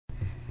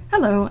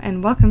Hello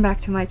and welcome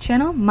back to my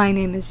channel. My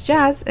name is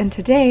Jazz and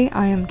today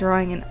I am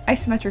drawing an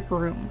isometric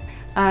room.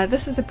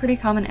 This is a pretty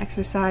common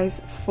exercise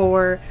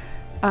for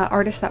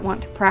artists that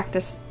want to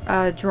practice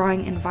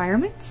drawing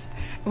environments,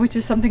 which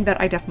is something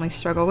that I definitely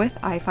struggle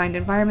with. I find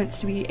environments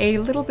to be a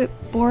little bit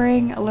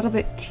boring, a little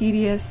bit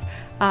tedious.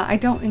 I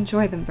don't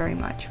enjoy them very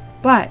much,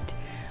 but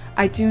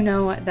I do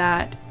know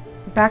that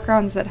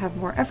backgrounds that have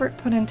more effort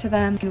put into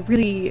them can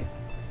really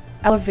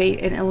elevate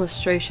an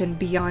illustration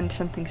beyond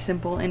something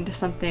simple into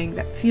something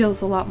that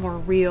feels a lot more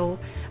real,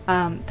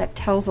 that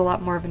tells a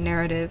lot more of a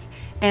narrative,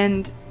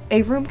 and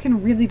a room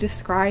can really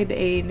describe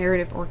a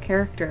narrative or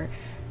character,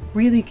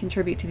 really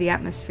contribute to the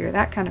atmosphere,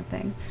 that kind of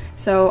thing.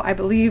 So I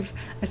believe,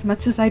 as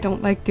much as I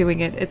don't like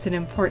doing it, it's an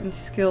important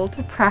skill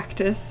to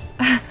practice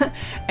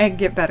and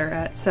get better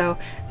at. So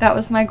that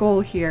was my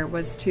goal here,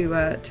 was to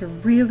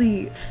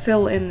really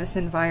fill in this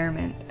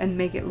environment and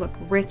make it look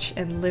rich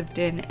and lived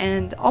in,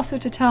 and also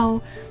to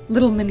tell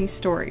little mini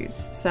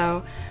stories.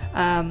 So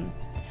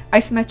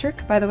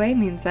isometric, by the way,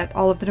 means that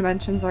all of the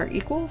dimensions are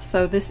equal,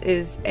 so this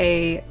is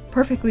a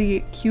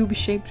perfectly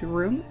cube-shaped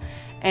room.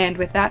 And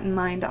with that in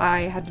mind,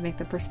 I had to make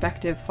the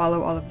perspective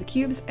follow all of the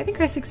cubes. I think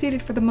I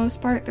succeeded for the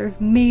most part. There's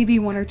maybe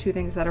one or two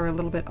things that are a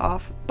little bit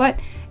off, but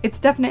it's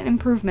definite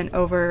improvement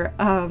over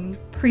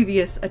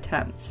previous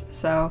attempts.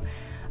 So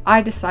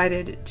I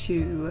decided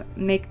to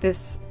make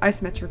this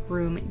isometric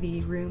room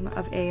the room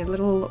of a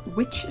little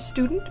witch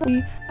student,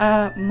 maybe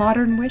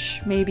modern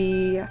witch,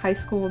 maybe high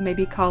school,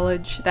 maybe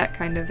college, that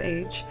kind of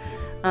age.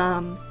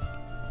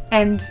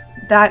 And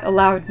that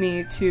allowed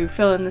me to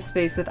fill in the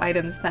space with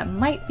items that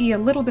might be a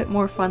little bit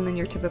more fun than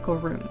your typical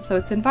room. So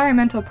it's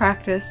environmental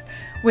practice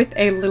with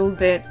a little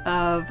bit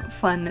of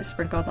fun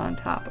sprinkled on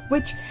top,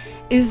 which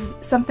is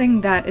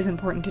something that is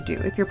important to do.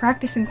 If you're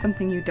practicing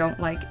something you don't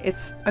like,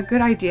 it's a good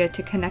idea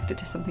to connect it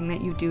to something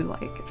that you do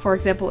like. For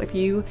example, if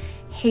you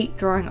hate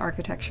drawing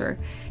architecture,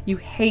 you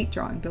hate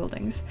drawing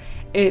buildings,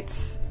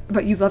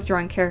 but you love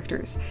drawing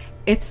characters,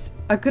 it's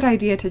a good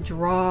idea to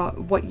draw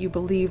what you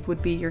believe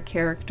would be your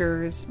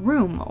character's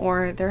room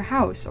or their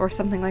house or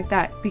something like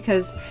that,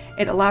 because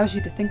it allows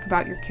you to think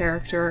about your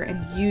character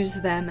and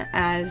use them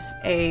as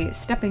a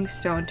stepping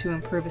stone to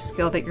improve a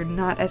skill that you're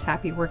not as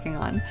happy working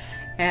on.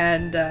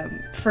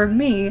 And for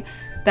me,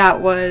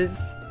 that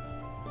was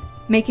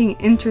making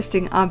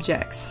interesting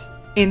objects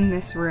in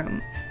this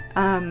room.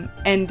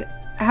 And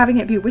having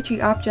it be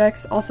witchy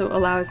objects also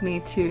allows me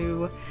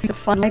to use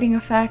fun lighting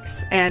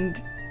effects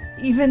and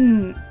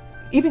even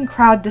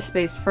crowd the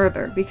space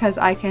further, because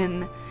I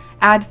can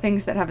add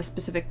things that have a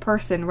specific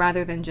person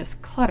rather than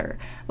just clutter.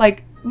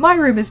 Like, my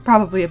room is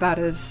probably about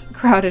as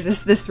crowded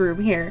as this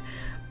room here,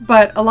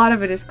 but a lot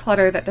of it is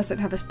clutter that doesn't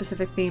have a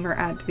specific theme or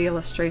add to the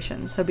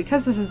illustration. So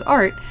because this is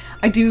art,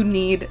 I do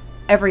need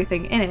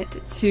everything in it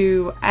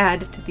to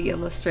add to the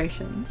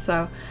illustration.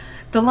 So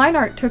the line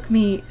art took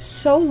me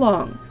so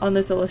long on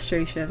this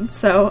illustration,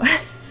 so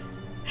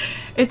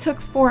it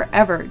took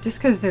forever, just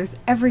because there's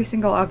every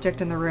single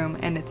object in the room,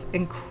 and it's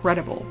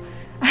incredible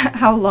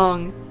how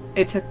long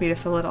it took me to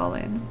fill it all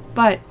in.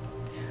 But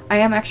I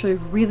am actually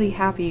really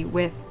happy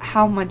with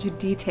how much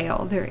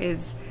detail there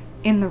is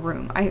in the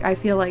room. I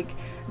feel like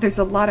there's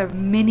a lot of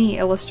mini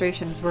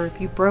illustrations where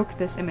if you broke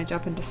this image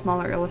up into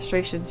smaller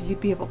illustrations,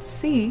 you'd be able to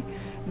see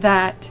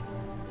that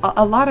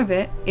a lot of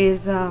it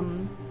is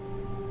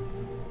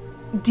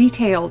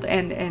detailed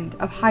and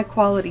of high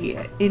quality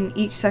in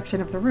each section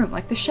of the room.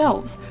 Like the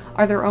shelves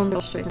are their own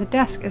illustration, the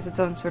desk is its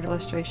own sort of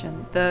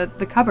illustration,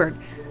 the cupboard,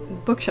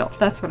 bookshelf,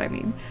 that's what I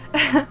mean.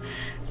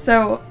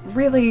 So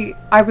really,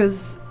 I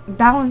was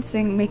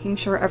balancing making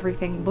sure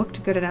everything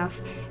looked good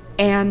enough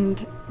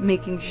and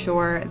making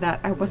sure that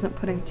I wasn't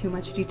putting too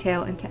much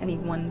detail into any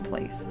one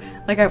place.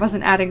 Like, I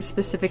wasn't adding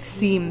specific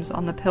seams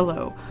on the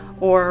pillow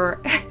or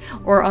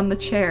on the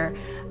chair.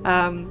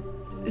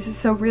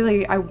 So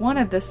really, I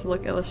wanted this to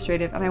look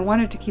illustrative, and I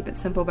wanted to keep it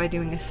simple by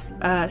doing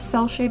a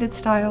cel-shaded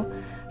style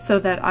so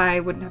that I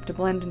wouldn't have to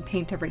blend and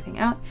paint everything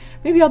out.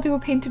 Maybe I'll do a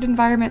painted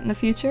environment in the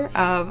future,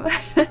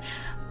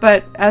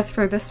 but as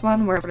for this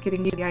one, where we're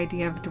getting used to the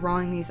idea of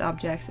drawing these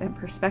objects in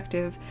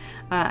perspective,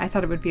 I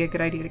thought it would be a good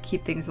idea to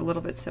keep things a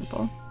little bit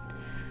simple.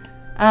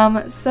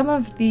 Some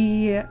of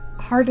the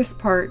hardest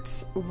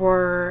parts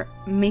were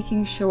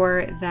making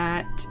sure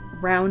that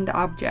round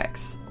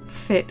objects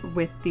fit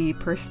with the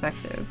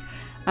perspective.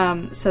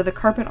 So the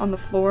carpet on the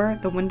floor,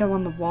 the window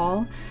on the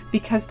wall,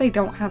 because they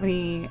don't have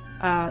any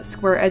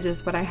square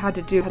edges, what I had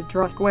to do was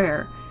draw a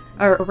square,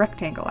 or a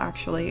rectangle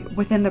actually,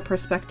 within the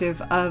perspective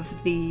of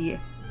the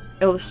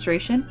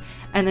illustration,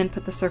 and then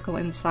put the circle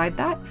inside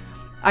that.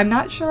 I'm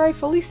not sure I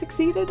fully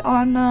succeeded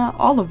on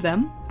all of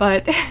them,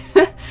 but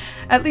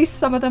at least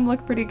some of them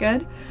look pretty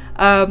good.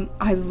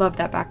 I love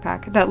that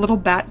backpack, that little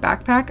bat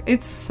backpack.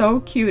 It's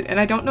so cute, and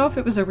I don't know if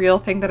it was a real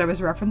thing that I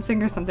was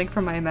referencing or something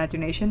from my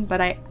imagination, but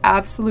I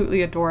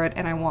absolutely adore it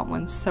and I want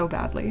one so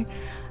badly.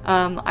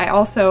 I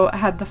also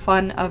had the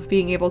fun of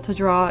being able to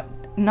draw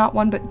not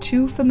one but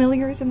two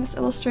familiars in this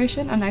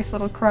illustration, a nice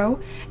little crow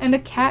and a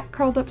cat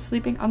curled up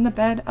sleeping on the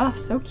bed. Oh,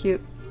 so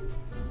cute.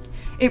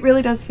 it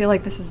really does feel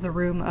like this is the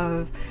room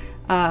of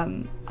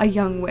a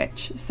young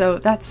witch, so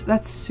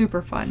that's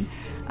super fun.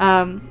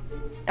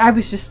 I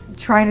was just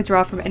trying to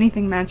draw from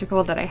anything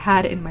magical that I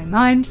had in my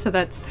mind, so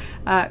that's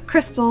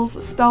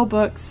crystals, spell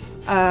books,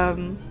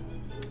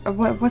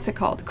 what's it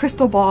called?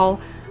 Crystal ball,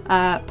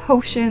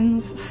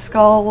 potions,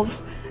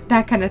 skulls,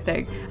 that kind of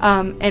thing.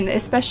 And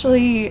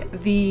especially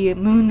the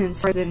moon and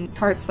stars and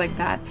charts like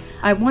that.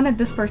 I wanted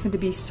this person to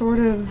be sort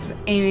of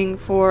aiming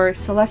for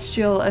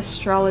celestial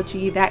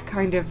astrology, that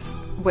kind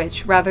of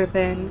witch, rather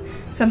than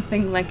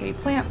something like a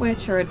plant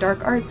witch or a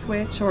dark arts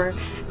witch, or,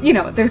 you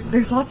know,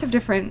 there's lots of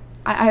different.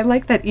 I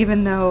like that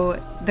even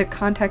though the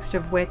context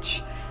of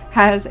witch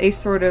has a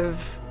sort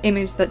of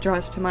image that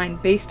draws to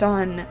mind based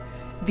on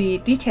the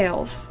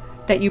details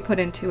that you put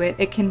into it,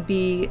 it can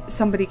be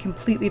somebody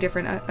completely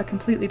different, a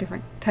completely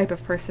different type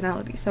of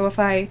personality. So if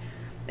I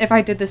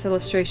did this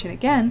illustration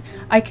again,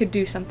 I could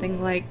do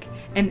something like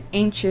an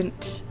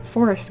ancient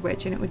forest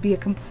witch, and it would be a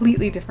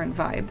completely different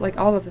vibe. Like,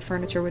 all of the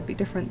furniture would be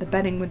different, the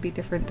bedding would be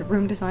different, the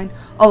room design,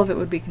 all of it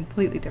would be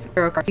completely different.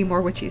 There would be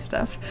more witchy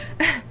stuff.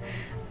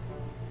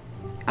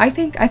 I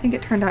think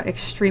it turned out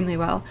extremely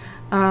well.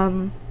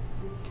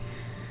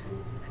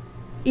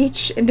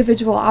 Each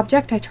individual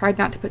object I tried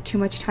not to put too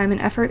much time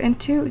and effort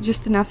into,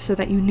 just enough so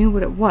that you knew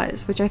what it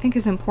was, which I think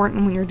is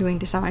important when you're doing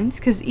designs,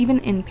 because even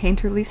in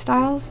painterly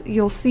styles,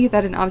 you'll see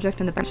that an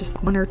object in the back is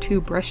just 1 or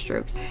 2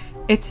 brushstrokes.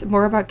 It's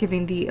more about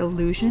giving the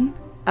illusion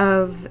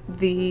of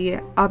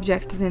the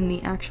object than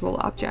the actual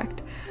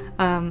object.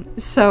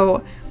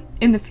 So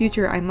in the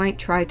future I might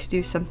try to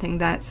do something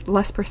that's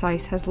less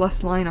precise, has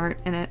less line art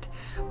in it,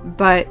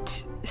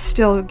 but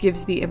still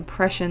gives the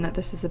impression that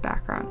this is a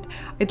background.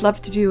 I'd love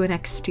to do an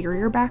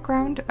exterior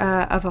background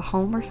of a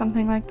home or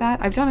something like that.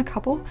 I've done a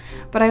couple,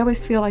 but I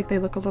always feel like they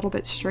look a little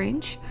bit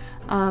strange.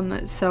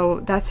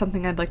 So that's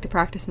something I'd like to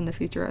practice in the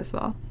future as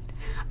well.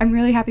 I'm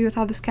really happy with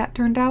how this cat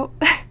turned out.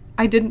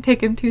 I didn't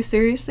take him too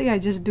seriously, I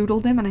just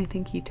doodled him, and I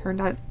think he turned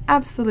out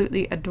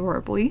absolutely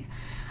adorably.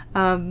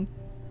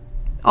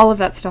 All of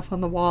that stuff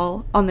on the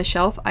wall, on the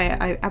shelf,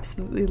 I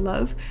absolutely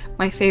love.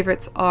 My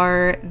favorites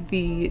are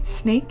the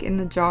snake in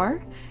the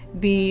jar,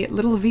 the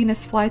little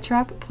Venus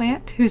flytrap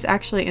plant, who's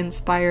actually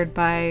inspired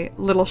by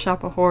Little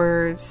Shop of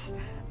Horrors'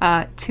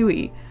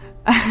 Tui.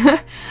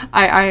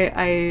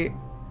 I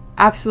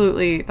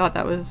absolutely thought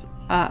that was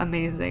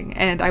amazing,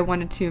 and I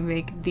wanted to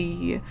make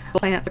the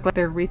plants look like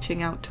they're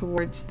reaching out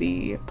towards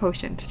the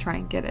potion to try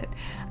and get it.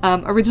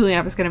 Originally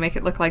I was going to make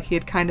it look like he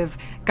had kind of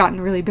gotten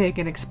really big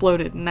and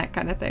exploded and that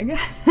kind of thing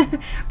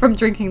from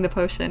drinking the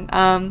potion.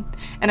 And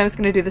I was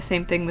going to do the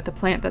same thing with the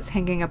plant that's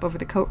hanging up over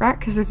the coat rack,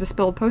 because there's a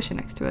spilled potion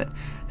next to it.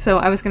 So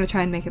I was going to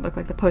try and make it look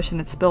like the potion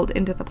had spilled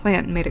into the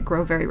plant and made it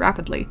grow very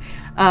rapidly.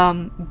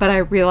 But I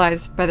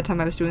realized by the time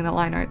I was doing the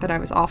line art that I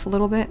was off a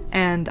little bit,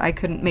 and I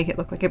couldn't make it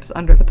look like it was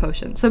under the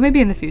potion. So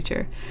maybe in the future.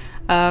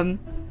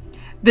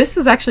 This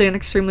was actually an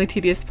extremely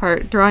tedious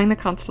part, drawing the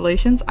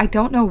constellations. I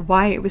don't know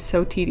why it was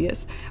so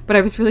tedious, but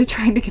I was really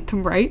trying to get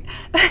them right.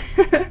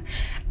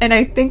 And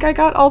I think I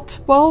got all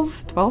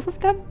 12 of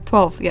them?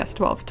 12, yes,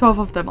 12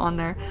 of them on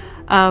there.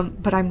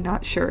 But I'm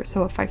not sure,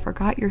 so if I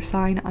forgot your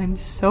sign, I'm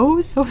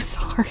so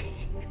sorry.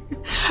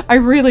 I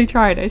really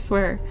tried, I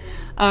swear.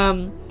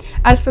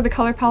 As for the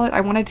color palette,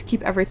 I wanted to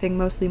keep everything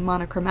mostly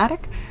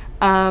monochromatic.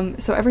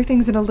 So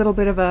everything's in a little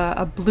bit of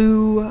a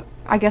blue,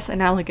 I guess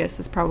analogous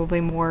is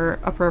probably more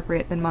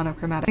appropriate than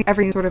monochromatic.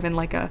 Everything's sort of in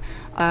like a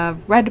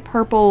red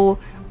purple,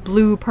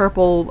 blue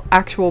purple,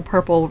 actual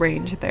purple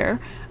range there.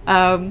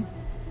 And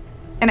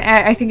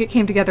I think it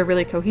came together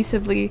really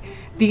cohesively.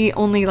 The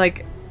only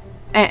like,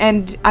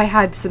 and I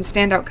had some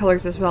standout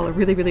colors as well, a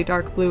really, really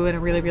dark blue and a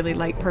really, really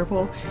light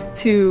purple,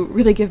 to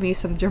really give me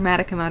some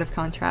dramatic amount of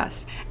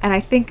contrast. And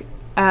I think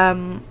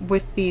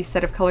with the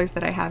set of colors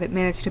that I have, it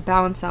managed to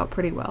balance out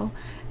pretty well.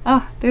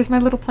 Oh, there's my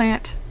little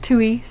plant,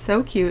 Tui,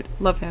 so cute,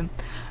 love him.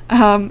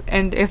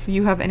 And if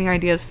you have any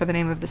ideas for the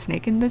name of the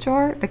snake in the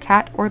jar, the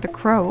cat, or the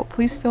crow,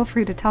 please feel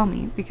free to tell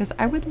me, because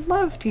I would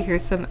love to hear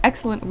some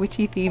excellent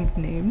witchy themed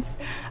names.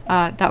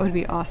 That would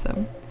be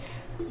awesome.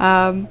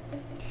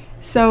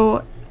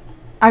 So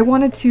I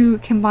wanted to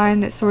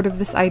combine sort of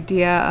this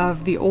idea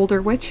of the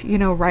older witch, you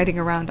know, riding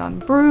around on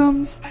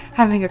brooms,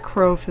 having a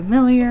crow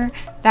familiar,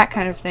 that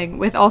kind of thing,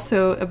 with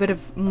also a bit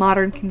of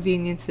modern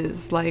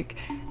conveniences like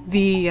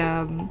the,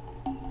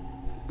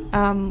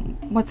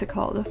 what's it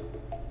called?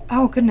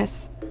 Oh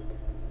goodness.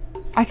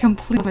 I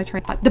completely my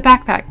train thought. The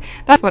backpack,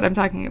 that's what I'm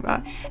talking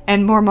about.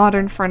 And more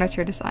modern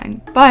furniture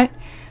design, but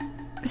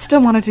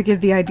still wanted to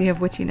give the idea of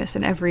witchiness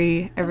in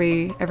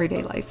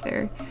everyday life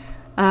there.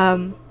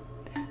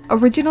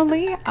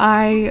 Originally,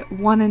 I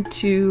wanted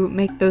to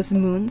make those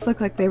moons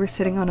look like they were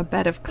sitting on a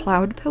bed of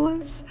cloud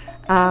pillows,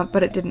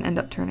 but it didn't end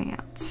up turning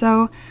out.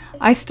 So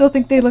I still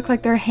think they look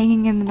like they're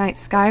hanging in the night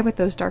sky with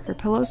those darker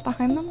pillows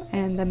behind them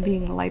and them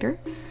being lighter.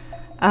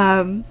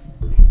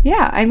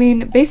 Yeah, I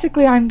mean,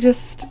 basically I'm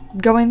just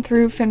going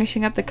through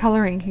finishing up the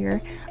coloring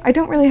here. I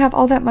don't really have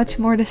all that much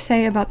more to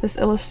say about this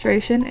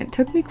illustration. It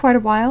took me quite a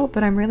while,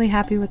 but I'm really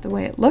happy with the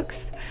way it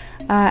looks.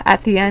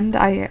 At the end,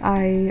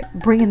 I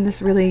bring in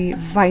this really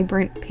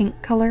vibrant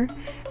pink color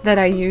that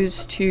I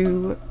use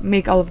to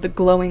make all of the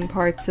glowing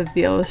parts of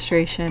the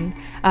illustration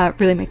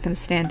really make them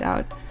stand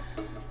out.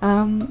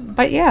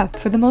 But yeah,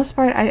 for the most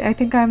part, I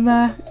think I'm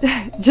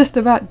just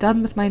about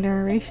done with my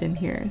narration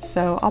here,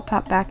 so I'll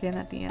pop back in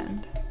at the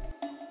end.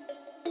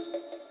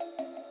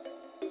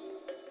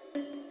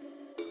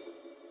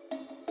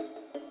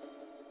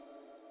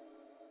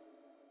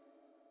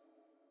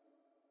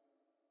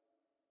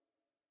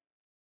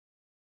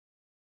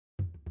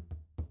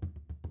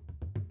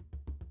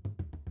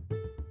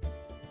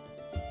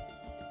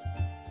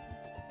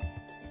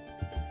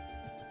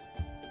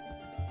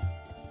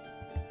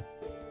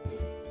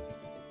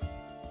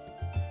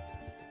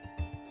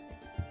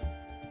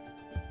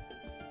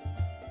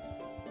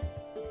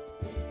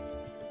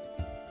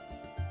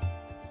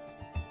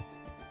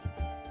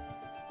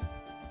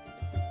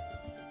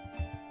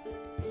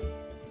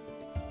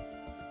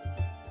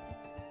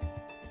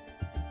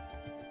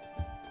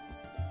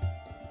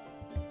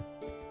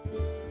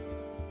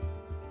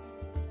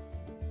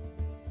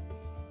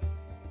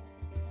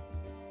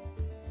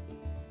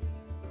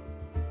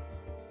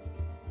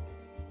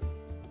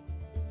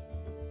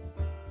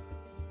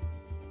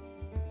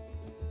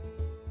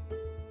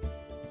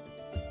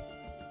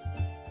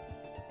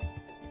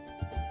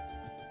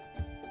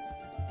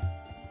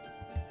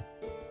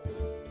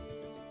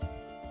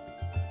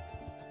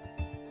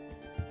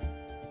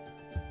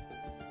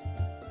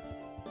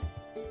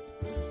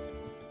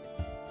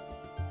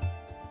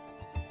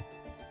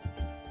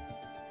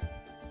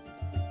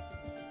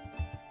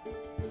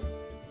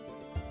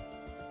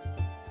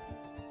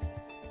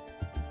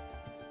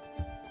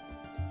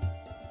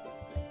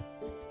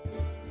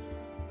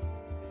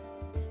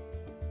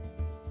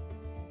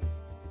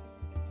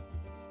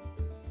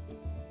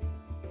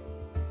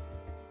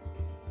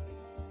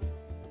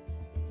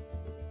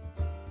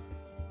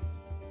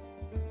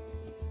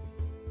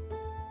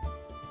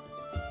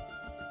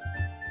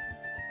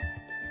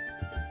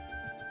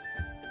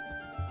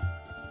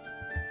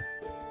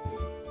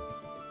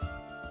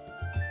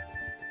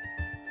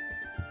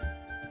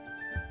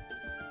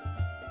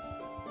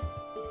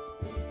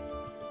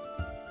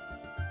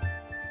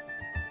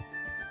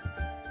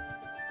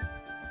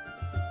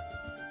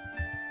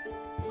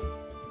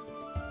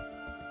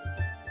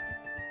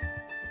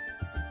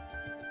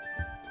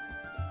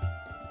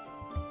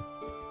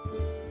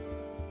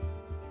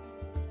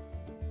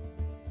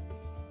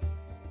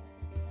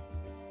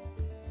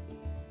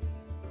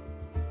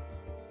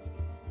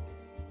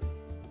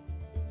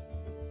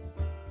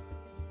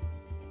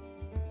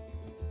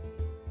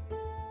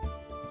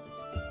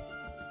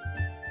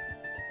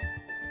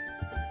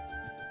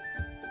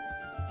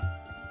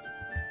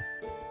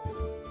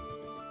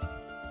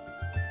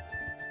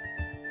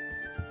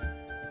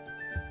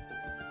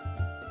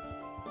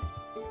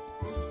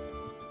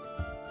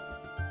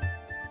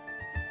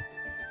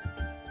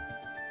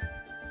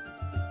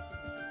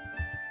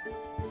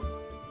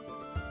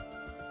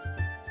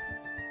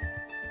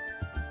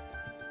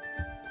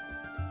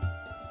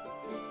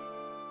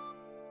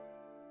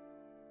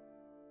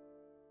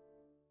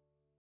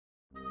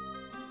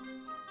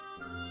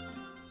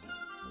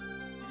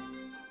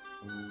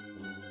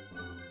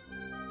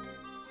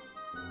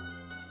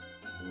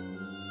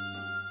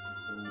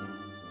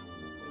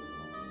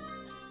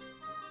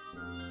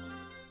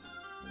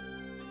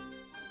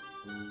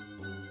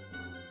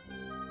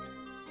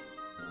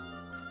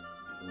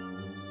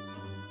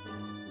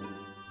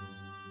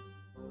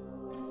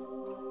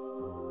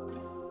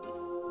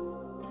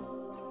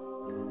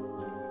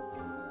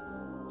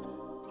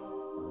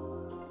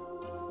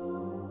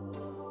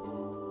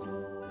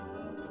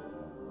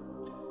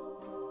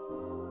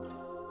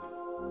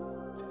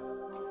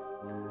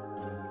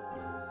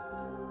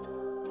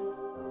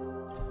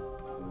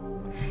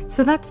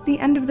 So that's the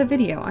end of the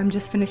video. I'm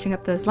just finishing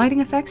up those lighting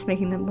effects,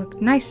 making them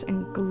look nice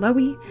and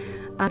glowy.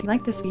 If you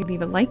like this video,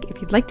 leave a like. If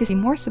you'd like to see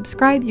more,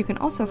 subscribe. You can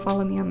also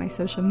follow me on my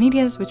social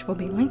medias, which will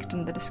be linked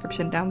in the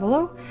description down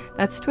below.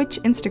 That's Twitch,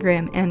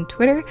 Instagram, and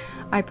Twitter.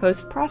 I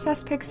post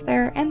process pics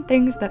there and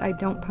things that I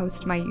don't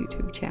post to my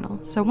YouTube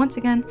channel. So once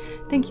again,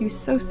 thank you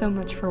so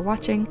much for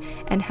watching,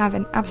 and have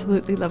an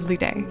absolutely lovely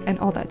day, and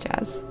all that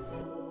jazz.